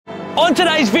On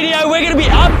today's video, we're going to be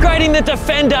upgrading the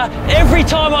defender every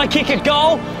time I kick a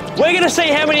goal. We're going to see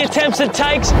how many attempts it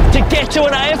takes to get to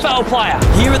an AFL player.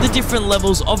 Here are the different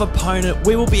levels of opponent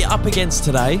we will be up against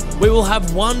today. We will have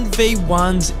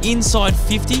 1v1s inside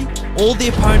 50. All the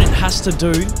opponent has to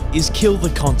do is kill the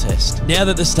contest. Now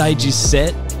that the stage is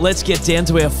set, let's get down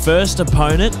to our first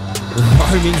opponent,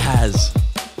 Roaming Has.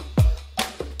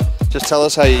 Just tell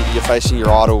us how you're facing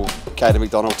your idol, Caden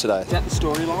McDonald, today. Is that the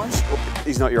storyline?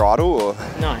 He's not your idol, or?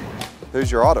 No.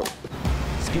 Who's your idol?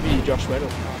 Let's give you Josh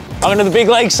Weddle. I'm going to the big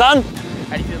leagues, son.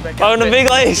 How do you feel about going to the big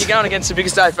leagues? You're going against the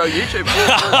biggest AFL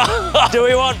YouTuber. Do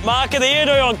we want mark of the year or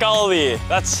do we want goal of the year?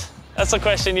 That's the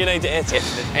question you need to answer.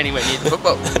 Anywhere near the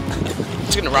football.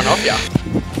 It's going to run off you.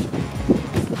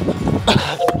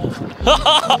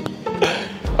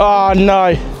 Oh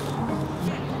no.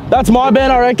 That's my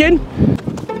band, I reckon.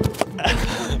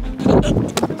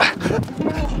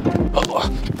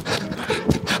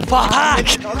 Fuck!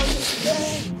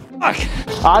 Fuck!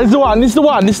 Ah, this is the one, this is the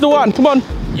one, this is the one, come on.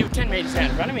 You were 10 metres out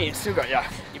in front of me, you still got you're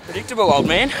predictable, old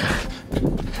man.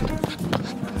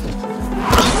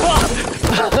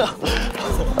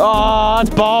 Oh, it's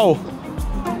bowl.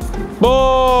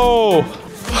 Bowl!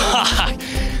 Fuck!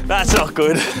 That's not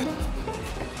good.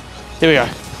 Here we go.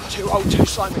 Too old, too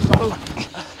slow, McDonald.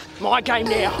 My game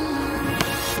now.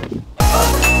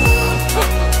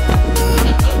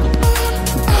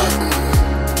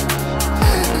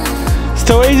 It's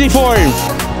too easy for him.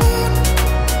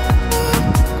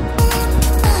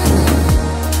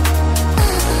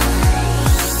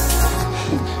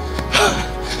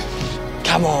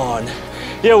 Come on.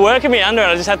 You're working me under it.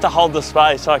 I just had to hold the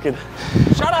space so I could...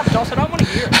 Shut up, Doss, I don't want to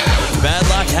hear it. Bad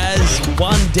luck has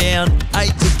 1 down, 8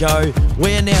 to go.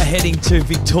 We're now heading to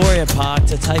Victoria Park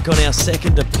to take on our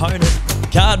second opponent,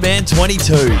 Cardman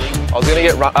 22. I was going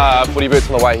to get footy boots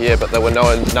on the way here, but there were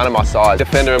none of my size.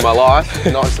 Defender in my life,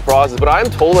 no surprises, but I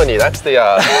am taller than you. That's the...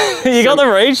 You got the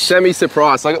reach?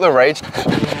 Semi-surprise, I got the reach.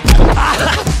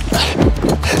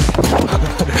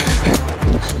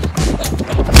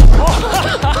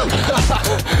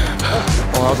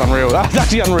 Oh, that was unreal. That's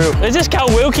actually unreal. Is this Cal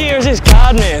Wilkie or is this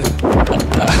Cardman?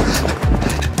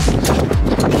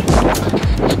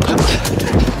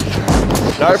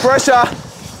 No pressure.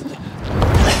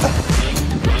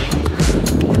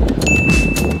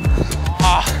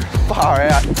 Far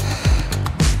out.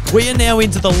 We are now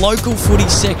into the local footy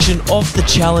section of the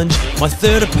challenge. My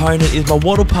third opponent is my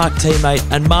Wattle Park teammate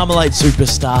and Marmalade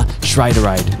superstar,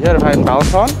 Schraderade. You heard of Hayden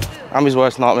Valentine? I'm his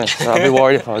worst nightmare, so I'd be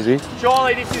worried if I was you.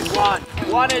 Surely this is one.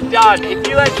 One and done. If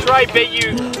you let Trey beat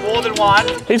you more than one.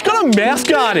 He's got a mouse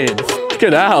guard in.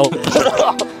 Good hell.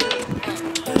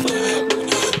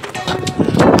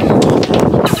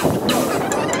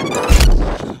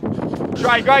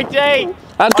 Trey, great D.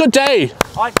 That's good D.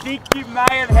 I think you may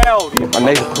have held. My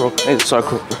knees are crook. Knees are so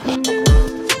crook.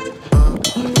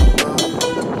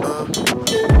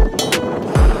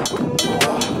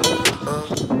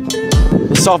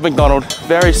 Soft McDonald,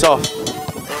 very soft.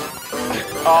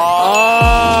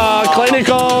 Oh,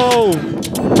 clinical!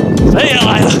 See you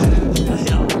later.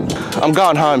 I'm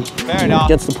going home. Fair enough.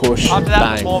 Gets the push. After that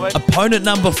Bang. performance. Opponent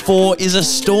number 4 is a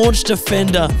staunch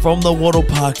defender from the Wattle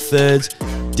Park Thirds,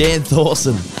 Dan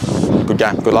Thorson. Good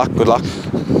game. Good luck. Good luck.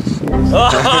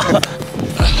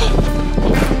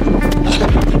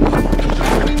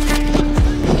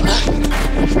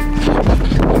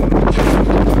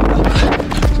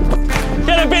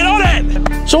 Get a bit on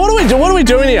it! So what are we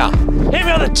doing here? Hit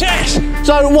me on the chest!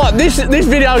 So what, this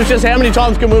video is just how many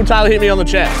times can Will Taylor hit me on the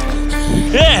chest?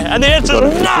 Yeah, and the answer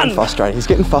is none! Frustrated. He's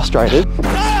getting frustrated.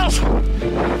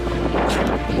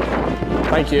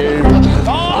 Thank you.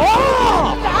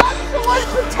 Oh!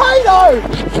 Potato!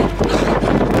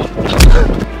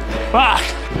 Fuck!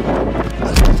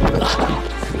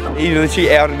 He literally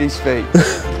out at his feet.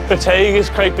 Fatigue is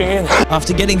creeping in.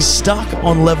 After getting stuck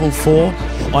on level 4,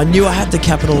 I knew I had to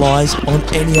capitalise on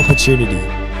any opportunity.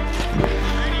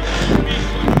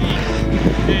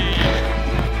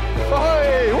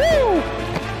 Hey, woo!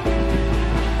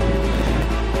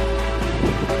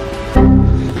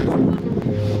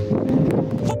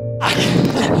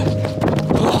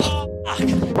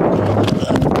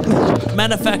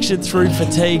 Manufactured through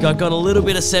fatigue, I got a little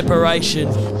bit of separation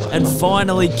and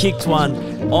finally kicked one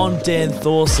on Dan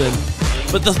Thorson.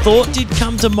 But the thought did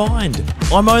come to mind.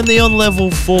 I'm only on level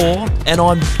 4 and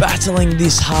I'm battling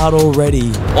this hard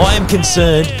already. I am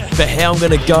concerned for how I'm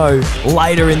going to go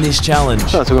later in this challenge. I'm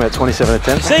talking about 27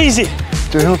 attempts. It's easy.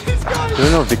 Do you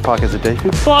know Vic Park has a D?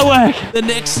 Fly work. The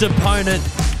next opponent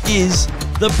is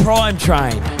the Prime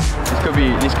Train. could be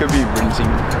rinsing.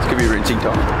 This could be rinsing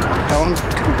time. How long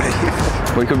could we be here?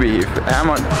 We could be here. How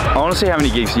much? I want to see how many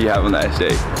gigs do you have on the SD. Do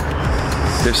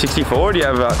you have 64? Or do you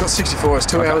have? I've got 64. It's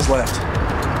 2 hours left.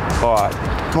 All right.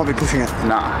 Might be pushing it.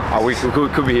 Nah. We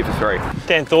could be here for 3.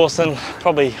 Dan Thorson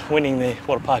probably winning the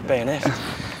Water Park BNF.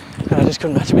 I just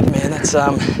couldn't match it with the man.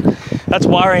 That's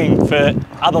worrying for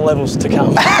other levels to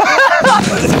come.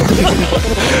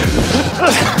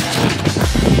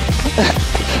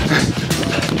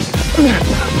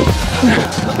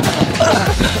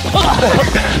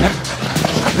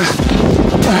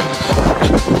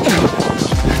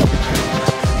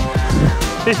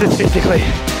 This is physically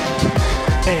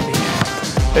handy.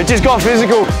 It just got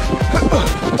physical.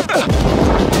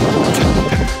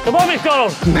 Come on,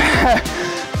 McDonald.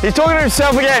 He's talking to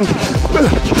himself again.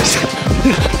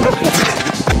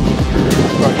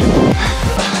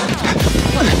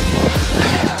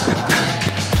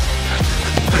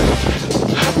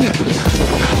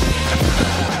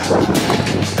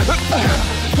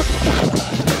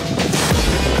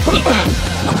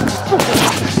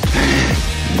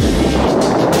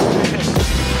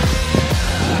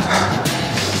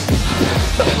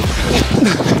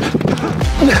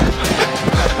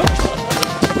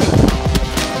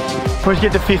 Once you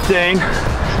get to 15,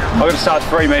 I've got to start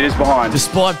 3 metres behind.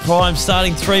 Despite Prime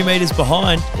starting 3 metres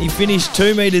behind, he finished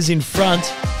 2 metres in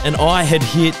front and I had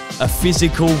hit a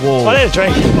physical wall. I need a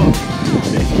drink. I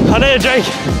need a drink.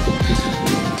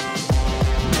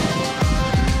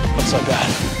 Not so bad.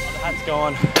 The hat's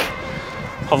gone.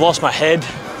 I've lost my head.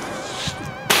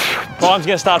 Prime's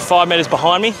going to start 5 metres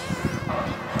behind me.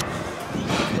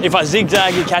 If I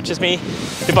zigzag, he catches me.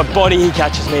 If I body, he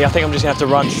catches me. I think I'm just going to have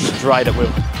to run straight at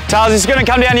will. Charles, it's going to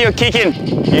come down to your kicking.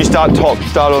 You start top,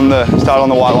 start on the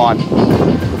white line. 3,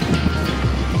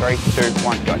 2,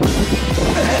 1, go.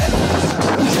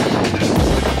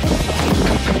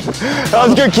 That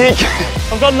was a good kick.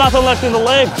 I've got nothing left in the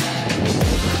leg.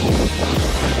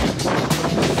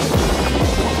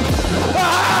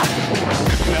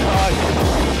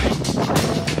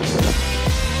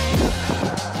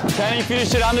 Can you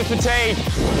finish it under fatigue?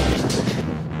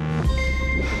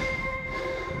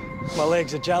 My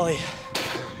legs are jelly.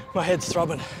 My head's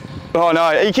throbbing. Oh no,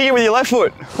 are you kicking with your left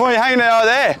foot? Why are you hanging out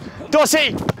there?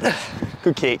 Dossie!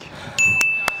 Good kick.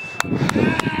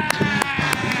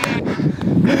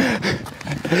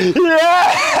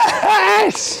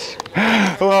 Yes!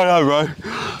 Well done, bro.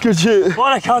 Good shit.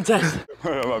 What a contest.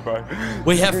 Well done, bro.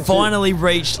 We have finally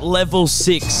reached level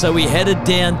 6, so we headed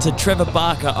down to Trevor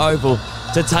Barker Oval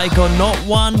to take on not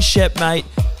one shepmate,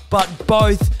 but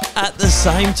both at the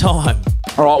same time.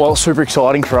 All right, well, super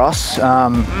exciting for us.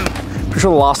 Pretty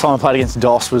sure the last time I played against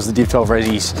Doss was the Div 12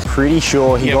 Rezzies. Pretty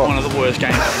sure he got one of the worst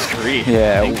games of his career.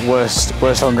 Yeah,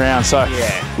 worst on ground. So,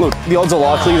 look, the odds are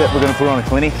likely that we're going to put on a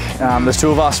clinic. There's 2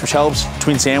 of us, which helps.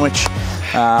 Twin sandwich.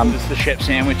 It's the Shep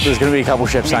sandwich. There's going to be a couple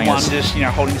of Shep sandwiches. One just,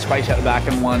 holding space out the back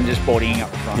and one just bodying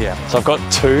up the front. Yeah. So I've got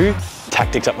 2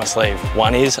 tactics up my sleeve.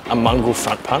 One is a mongrel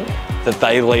front punt that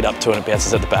they lead up to and it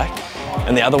bounces at the back.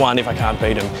 And the other one, if I can't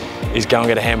beat them, is go and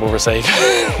get a handball receive.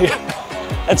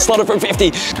 And slot it from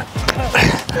 50.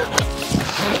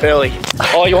 Early.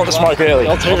 Oh, you want the smoke early?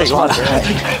 I'll take this one.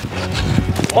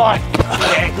 Why?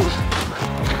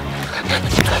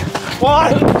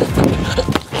 What?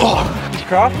 Oh. He's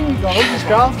crafty, McDonald. He's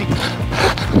crafty.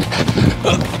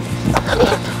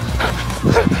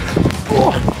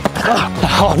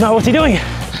 Oh no, what's he doing?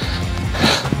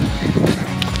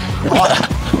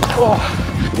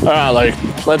 All right, Luke,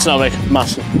 let's not make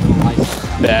muss.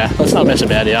 Yeah, let's not mess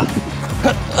about here.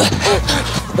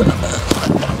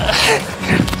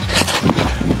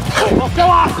 Go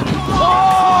on!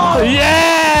 Oh,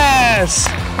 yes!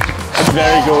 That's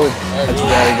very good. That's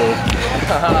very good.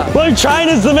 Luke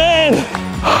Trainer's the man!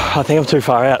 I think I'm too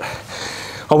far out.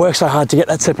 I worked so hard to get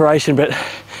that separation, but I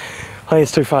think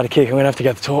it's too far to kick. I'm going to have to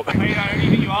go to the talk.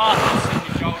 Anything you are, send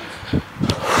your shoulders.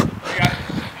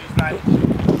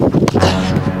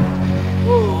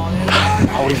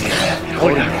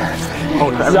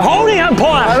 The holding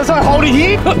umpire! There's no holding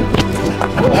here.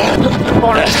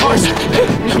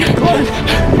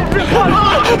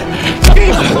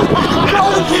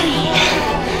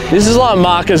 This is like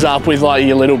markers up with like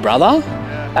your little brother,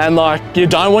 and like you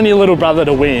don't want your little brother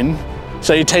to win,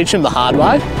 so you teach him the hard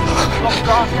way.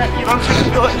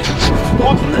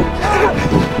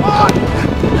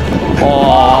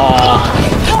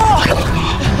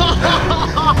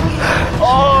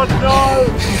 Oh no!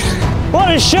 What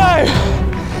a show!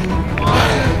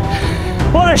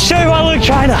 What a show by Luke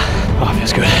Trainer! Oh, it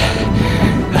feels good.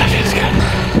 That feels good.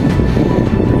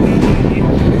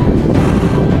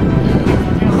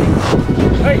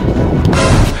 Hey!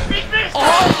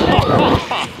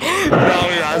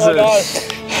 losers.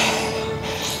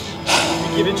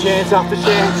 Give it chance after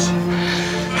chance.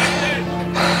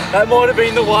 That might have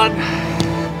been the one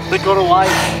that got away.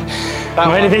 I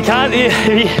mean, if you can't, you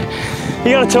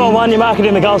got a 2-on-1, you mark it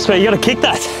in the goal square, you got to kick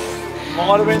that.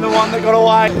 Might have been the one that got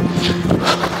away.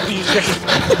 Use checkers.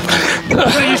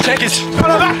 Use checkers.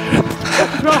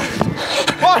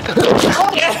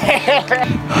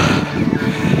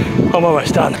 I'm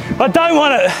almost done. I don't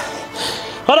want it.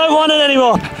 I don't want it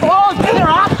anymore. Oh, get her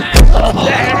up.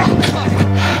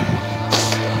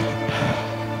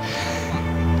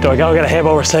 Do I go get a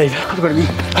hairball receive? I've got to be.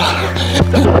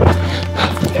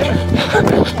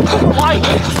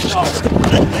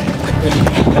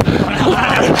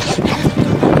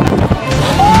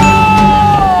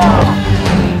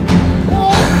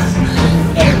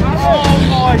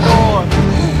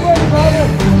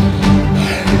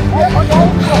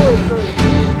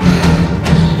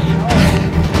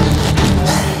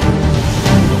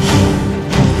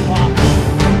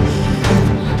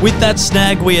 With that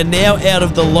snag, we are now out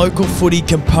of the local footy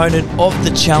component of the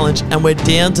challenge and we're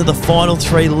down to the final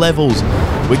 3 levels.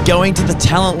 We're going to the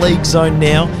Talent League zone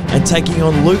now and taking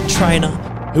on Luke Trainer,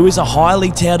 who is a highly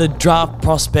touted draft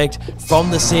prospect from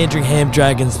the Sandringham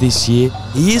Dragons this year.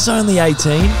 He is only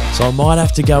 18, so I might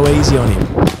have to go easy on him.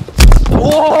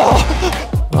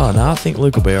 Oh no, I think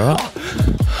Luke will be alright.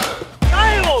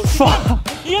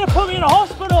 You're going to put me in a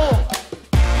hospital.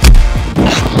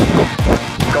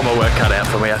 Got my work cut out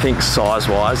for me. I think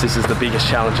size-wise, this is the biggest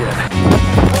challenge yet.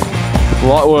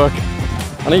 Light work.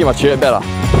 I need to get my shirt better.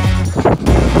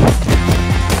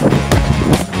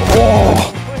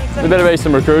 Oh! There better be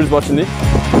some recruiters watching this.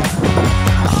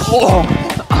 Oh!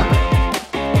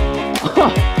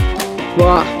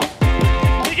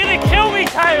 You're going to kill me,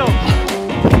 Tail.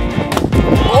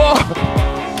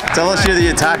 Tell us you're the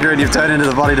attacker and you've turned into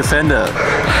the bloody defender.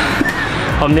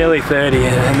 I'm nearly 30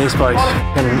 and this bloke's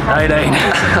 18.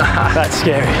 That's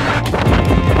scary.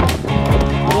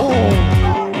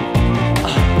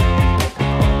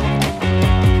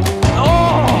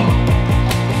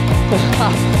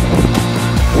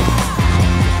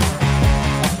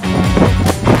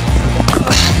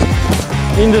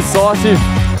 Indecisive.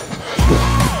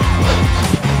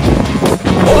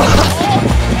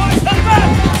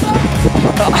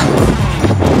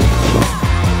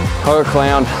 Oh,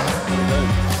 clown.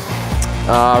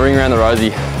 Ring around the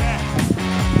rosy.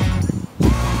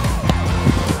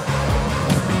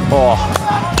 Oh.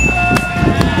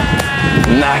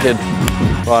 Knackered.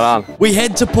 Right on. We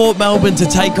head to Port Melbourne to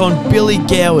take on Billy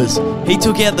Gowers. He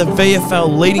took out the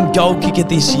VFL leading goal kicker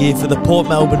this year for the Port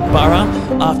Melbourne Borough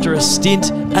after a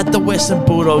stint at the Western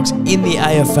Bulldogs in the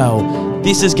AFL.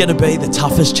 This is going to be the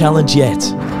toughest challenge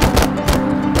yet.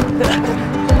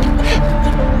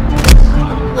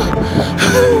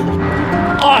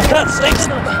 Oh, I can't see.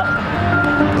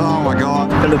 Oh my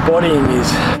God. And the bodying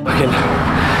is fucking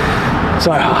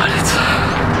so hard.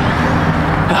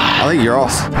 I think you're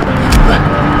off.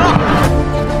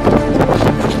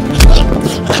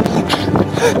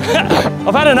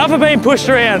 I've had enough of being pushed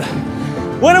around.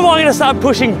 When am I going to start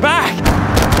pushing back?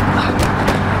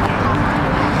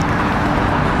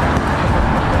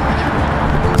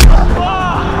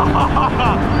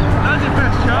 That's your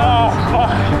best shot.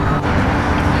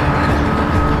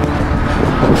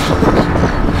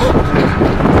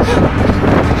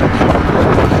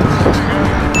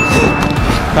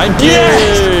 Thank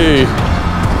you!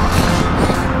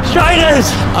 Trainers!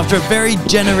 After a very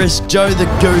generous Joe the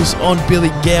Goose on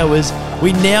Billy Gowers,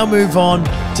 we now move on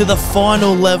to the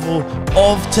final level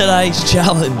of today's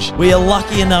challenge. We are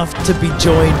lucky enough to be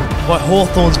joined by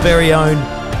Hawthorn's very own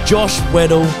Josh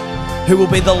Weddle, who will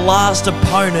be the last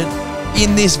opponent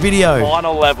in this video.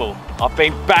 Final level. I've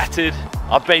been battered,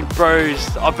 I've been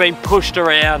bruised, I've been pushed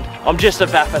around. I'm just a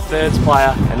BAFA thirds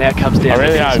player, and now it comes down to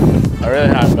this. I really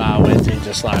hope Wenty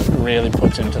just like really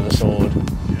puts him to the sword,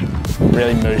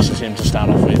 really mooses him to start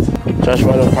off with. Josh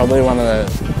Weddle, probably one of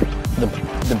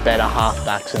the better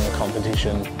halfbacks in the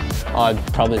competition. I'd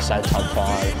probably say top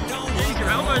 5. Your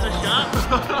elbows are sharp.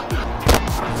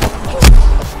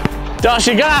 Josh,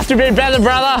 you're gonna have to be better,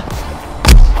 brother.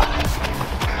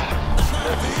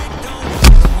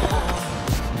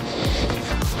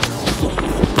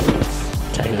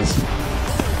 Takers.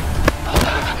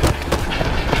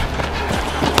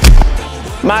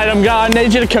 Mate, I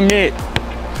need you to commit.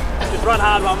 Just run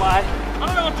hard one way. I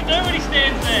don't know what to do when he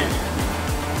stands there.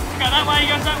 Go that way, he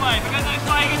goes that way. If I go this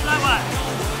way, he goes that way.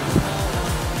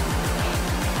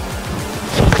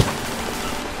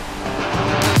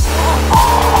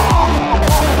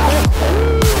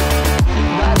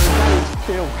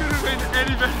 Could have been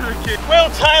any better a kick. Will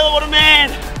Taylor, what a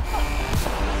man!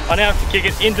 I now have to kick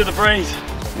it into the breeze.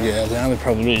 Yeah, the only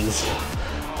problem is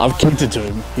I've kicked it to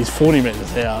him. He's 40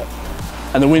 metres out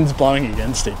and the wind's blowing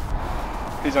against him.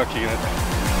 He's not kicking it.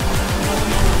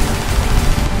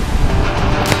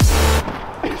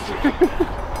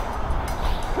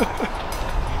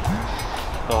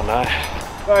 Oh no.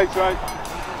 Thanks, mate.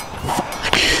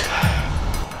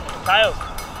 Tails.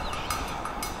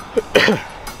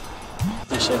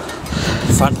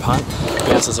 Front punt,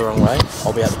 bounces the wrong way,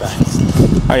 I'll be out the back.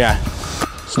 Okay,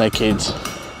 Snake Kids.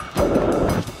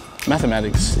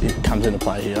 Mathematics, it comes into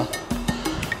play here.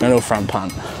 Go to a front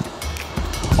punt.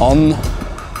 On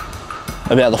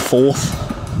about the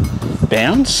 4th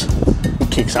bounce,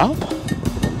 it kicks up.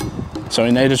 So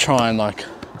we need to try and like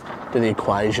do the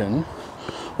equation,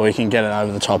 or we can get it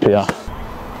over the top here.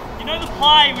 You know the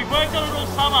play, we've worked on it all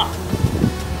summer.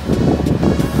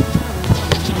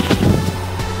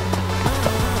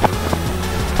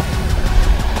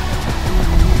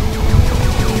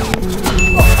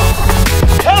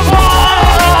 Come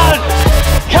on!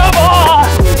 Come on!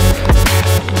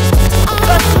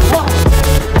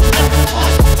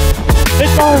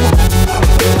 It's over.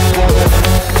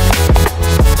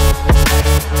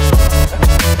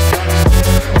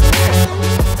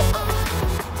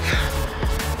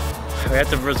 We had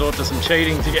to resort to some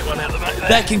cheating to get one out the back there.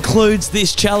 That concludes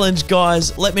this challenge,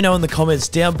 guys. Let me know in the comments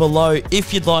down below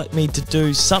if you'd like me to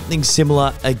do something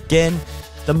similar again.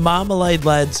 The Marmalade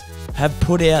lads have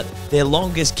put out their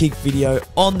longest kick video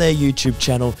on their YouTube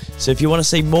channel. So if you want to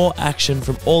see more action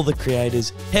from all the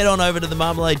creators, head on over to the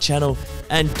Marmalade channel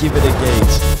and give it a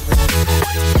gaze.